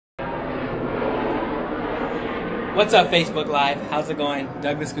What's up, Facebook Live? How's it going?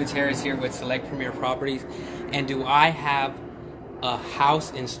 Douglas Gutierrez here with Select Premier Properties. And do I have a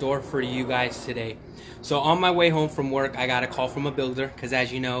house in store for you guys today? So on my way home from work, I got a call from a builder because,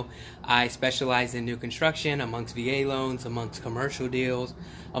 as you know, I specialize in new construction, amongst VA loans, amongst commercial deals,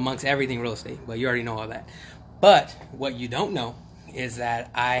 amongst everything real estate. But you already know all that. But what you don't know is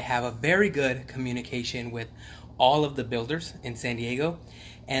that I have a very good communication with all of the builders in San Diego,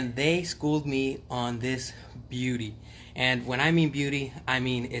 and they schooled me on this beauty. And when I mean beauty, I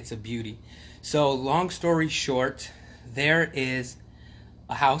mean it's a beauty. So long story short, there is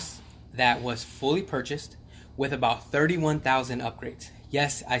a house that was fully purchased with about 31,000 upgrades.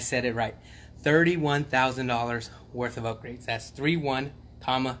 Yes, I said it right. $31,000 worth of upgrades. That's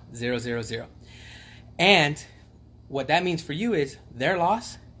 31,000. And what that means for you is their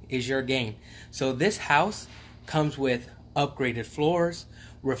loss is your gain. So this house comes with upgraded floors,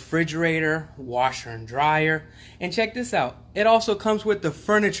 refrigerator, washer and dryer, and check this out, it also comes with the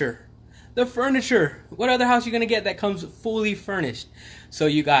furniture. What other house are you gonna get that comes fully furnished? So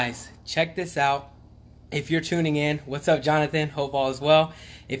you guys, check this out. If you're tuning in, what's up, Jonathan? Hope all is well.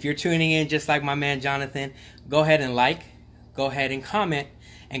 If you're tuning in just like my man Jonathan, go ahead and like, go ahead and comment,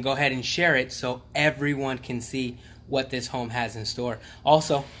 and go ahead and share it so everyone can see what this home has in store.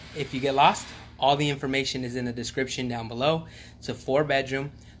 Also, if you get lost, all the information is in the description down below. It's a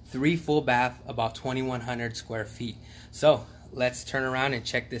 4-bedroom, 3 full bath, about 2,100 square feet. So let's turn around and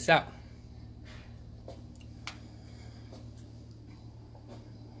check this out.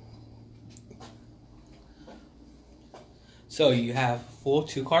 So you have full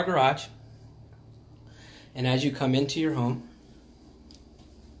 2-car garage. And as you come into your home,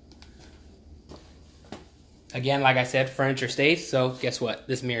 again, like I said, furniture stays. So guess what?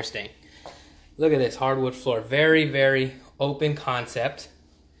 This mirror staying. Look at this hardwood floor. Very, very open concept.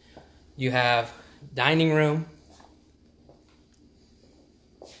 You have dining room,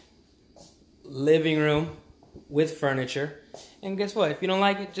 living room with furniture. And guess what? If you don't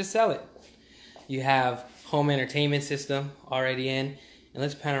like it, just sell it. You have home entertainment system already in. And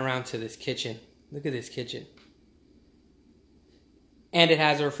let's pan around to this kitchen. Look at this kitchen. And it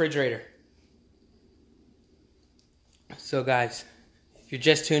has a refrigerator. So guys, if you're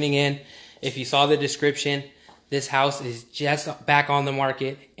just tuning in, if you saw the description, this house is just back on the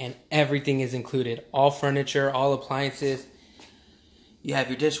market and everything is included. All furniture, all appliances. You have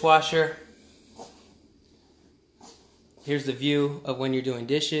your dishwasher. Here's the view of when you're doing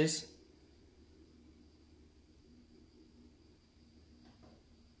dishes.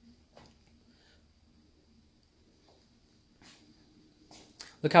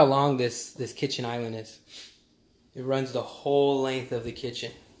 Look how long this kitchen island is. It runs the whole length of the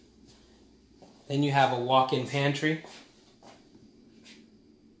kitchen. Then you have a walk-in pantry.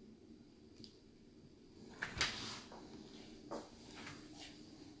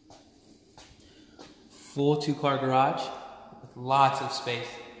 Full 2-car garage with lots of space.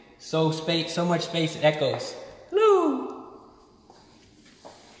 So much space it echoes. Hello.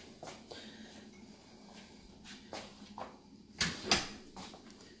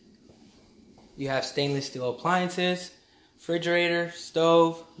 You have stainless steel appliances. Refrigerator,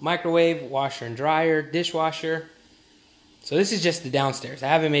 stove, microwave, washer and dryer, dishwasher. So this is just the downstairs. I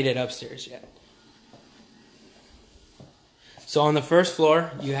haven't made it upstairs yet. So on the first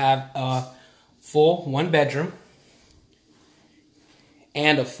floor, you have a full 1-bedroom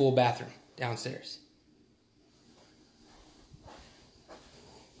and a full bathroom downstairs.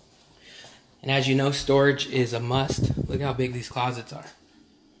 And as you know, storage is a must. Look how big these closets are.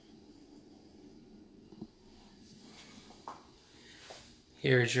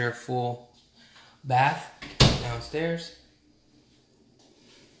 Here's your full bath downstairs.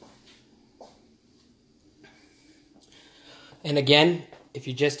 And again, if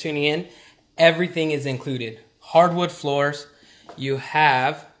you're just tuning in, everything is included. Hardwood floors. You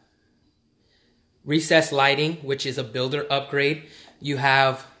have recessed lighting, which is a builder upgrade. You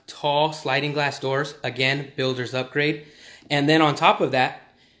have tall sliding glass doors. Again, builder's upgrade. And then on top of that,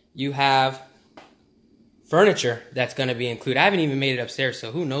 you have furniture that's going to be included. I haven't even made it upstairs,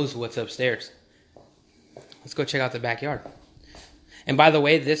 so who knows what's upstairs. Let's go check out the backyard. And by the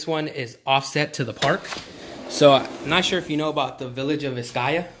way, this one is offset to the park. So I'm not sure if you know about the village of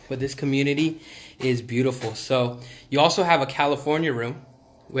Vizcaya, but this community is beautiful. So you also have a California room,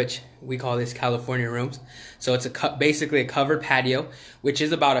 which we call this California rooms. So it's basically a covered patio, which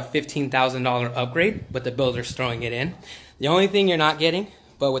is about a $15,000 upgrade, but the builder's throwing it in. The only thing you're not getting,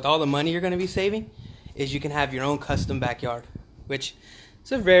 but with all the money you're going to be saving, is you can have your own custom backyard, which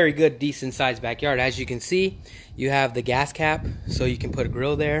is a very good, decent sized backyard. As you can see, you have the gas cap, so you can put a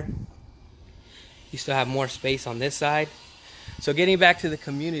grill there. You still have more space on this side. So getting back to the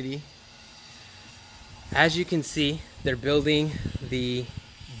community, as you can see, they're building the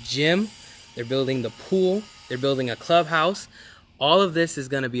gym, they're building the pool, they're building a clubhouse. All of this is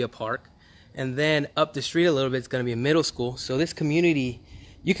going to be a park. And then up the street a little bit, it's going to be a middle school. So this community,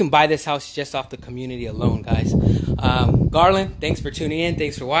 you can buy this house just off the community alone, guys. Garland, thanks for tuning in.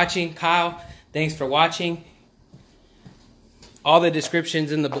 Thanks for watching. Kyle, thanks for watching. All the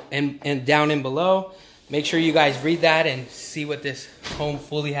descriptions in the and down in below. Make sure you guys read that and see what this home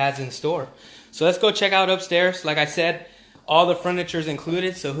fully has in store. So let's go check out upstairs. Like I said, all the furniture is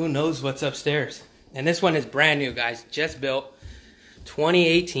included, so who knows what's upstairs. And this one is brand new, guys. Just built,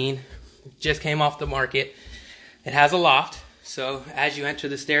 2018. Just came off the market. It has a loft. So as you enter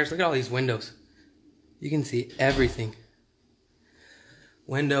the stairs, look at all these windows. You can see everything.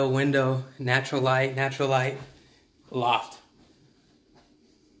 Window, window, natural light, loft.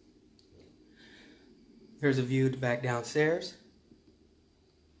 Here's a view back downstairs.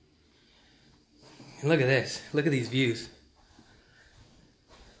 And look at this. Look at these views.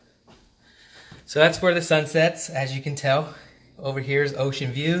 So that's where the sun sets, as you can tell. Over here is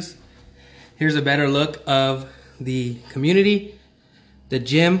ocean views. Here's a better look of the community. The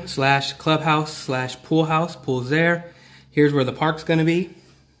gym slash clubhouse slash pool house. Pool's there. Here's where the park's going to be.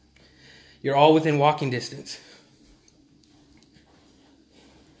 You're all within walking distance.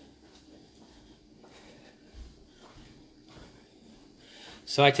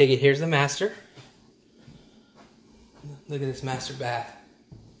 So I take it, here's the master. Look at this master bath.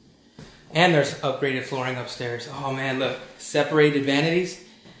 And there's upgraded flooring upstairs. Oh man, look, separated vanities.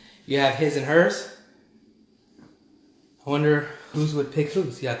 You have his and hers. I wonder whose would pick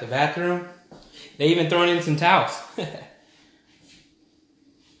whose. You got the bathroom. They even thrown in some towels.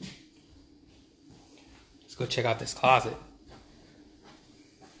 Let's go check out this closet.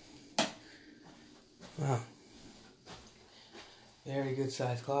 Wow. Very good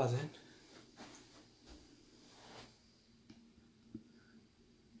sized closet.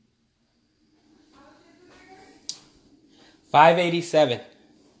 $587.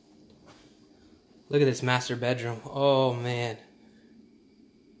 Look at this master bedroom. Oh man.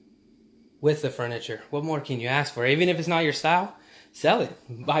 With the furniture. What more can you ask for? Even if it's not your style, sell it.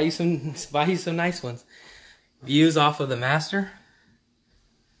 Buy you some nice ones. Views off of the master.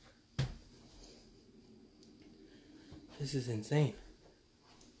 This is insane.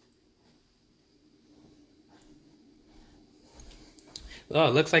 Oh,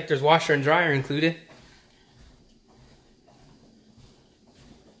 it looks like there's washer and dryer included.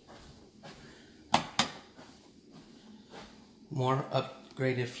 More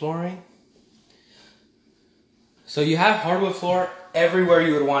upgraded flooring. So you have hardwood floor everywhere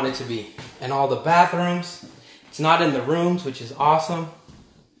you would want it to be. And all the bathrooms. It's not in the rooms, which is awesome.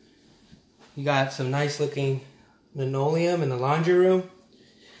 You got some nice looking linoleum in the laundry room.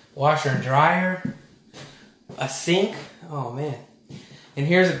 Washer and dryer. A sink. Oh man. And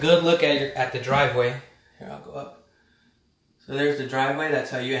here's a good look at the driveway. Here, I'll go up. So there's the driveway.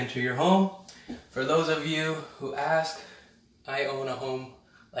 That's how you enter your home. For those of you who ask, I own a home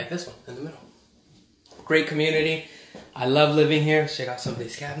like this one in the middle. Great community. I love living here. Let's check out some of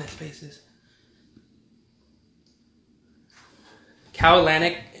these cabinet spaces. Cal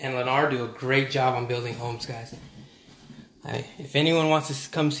Atlantic and Lennar do a great job on building homes, guys. If anyone wants to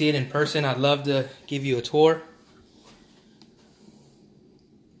come see it in person, I'd love to give you a tour.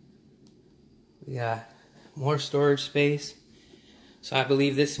 We got more storage space. So I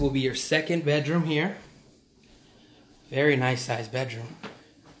believe this will be your second bedroom here. Very nice sized bedroom.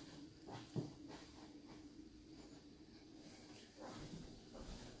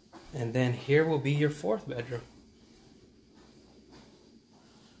 And then here will be your fourth bedroom.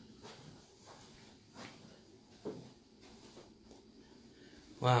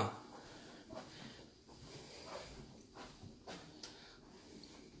 Wow.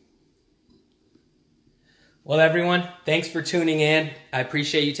 Well, everyone, thanks for tuning in. I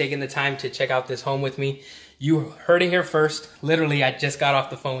appreciate you taking the time to check out this home with me. You heard it here first. Literally, I just got off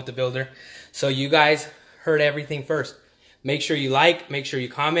the phone with the builder. So you guys heard everything first. Make sure you like, make sure you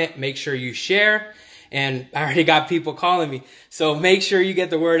comment, make sure you share. And I already got people calling me. So make sure you get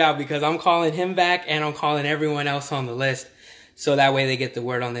the word out, because I'm calling him back and I'm calling everyone else on the list. So that way they get the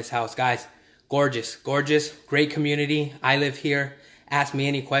word on this house. Guys, gorgeous, gorgeous, great community. I live here. Ask me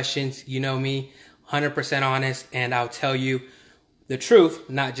any questions. You know me, 100% honest, and I'll tell you the truth,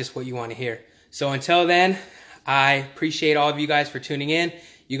 not just what you want to hear. So until then, I appreciate all of you guys for tuning in.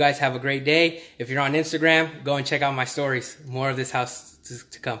 You guys have a great day. If you're on Instagram, go and check out my stories. More of this house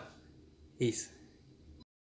to come. Peace.